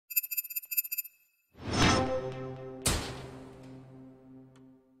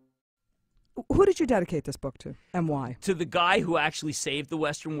who did you dedicate this book to, and why? To the guy who actually saved the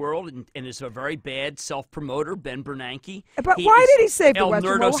Western world and is a very bad self-promoter, Ben Bernanke. But why did he save the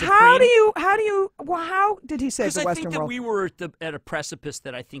Western world? How did he save the Western world? Because I think that we were at a precipice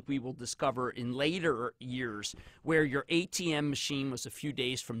that I think we will discover in later years, where your ATM machine was a few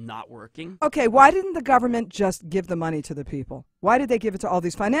days from not working. Okay, why didn't the government just give the money to the people? Why did they give it to all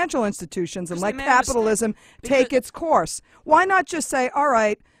these financial institutions and let capitalism take its course? Why not just say, all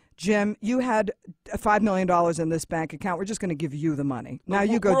right, Jim, you had $5 million in this bank account. We're just going to give you the money. Now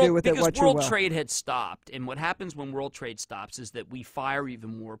you go do with it what you will. Because world trade had stopped, and what happens when world trade stops is that we fire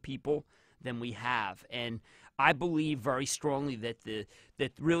even more people than we have. And I believe very strongly that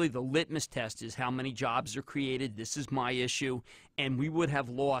really the litmus test is how many jobs are created. This is my issue. And we would have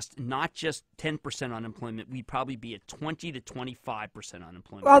lost not just 10% unemployment. We'd probably be at 20 to 25%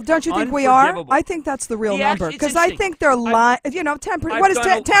 unemployment. Well, don't you think we are? I think that's the real number. Because I think they're lying. You know, 10%. What is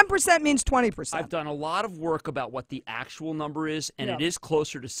 10% means 20%. I've done a lot of work about what the actual number is, and it is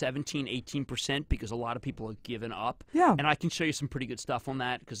closer to 17, 18% because a lot of people have given up. Yeah. And I can show you some pretty good stuff on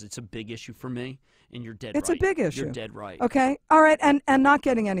that because it's a big issue for me, and you're dead right. It's a big issue. You're dead right. Okay. All right. And not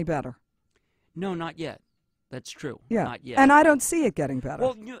getting any better. No, not yet. That's true. Yeah. Not yet. And I don't see it getting better.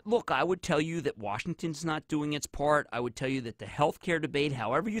 Well, look, I would tell you that Washington's not doing its part. I would tell you that the health care debate,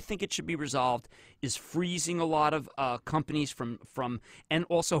 however you think it should be resolved, is freezing a lot of companies from and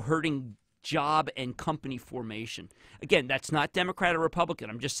also hurting job and company formation. Again, that's not Democrat or Republican.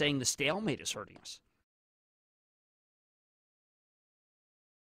 I'm just saying the stalemate is hurting us.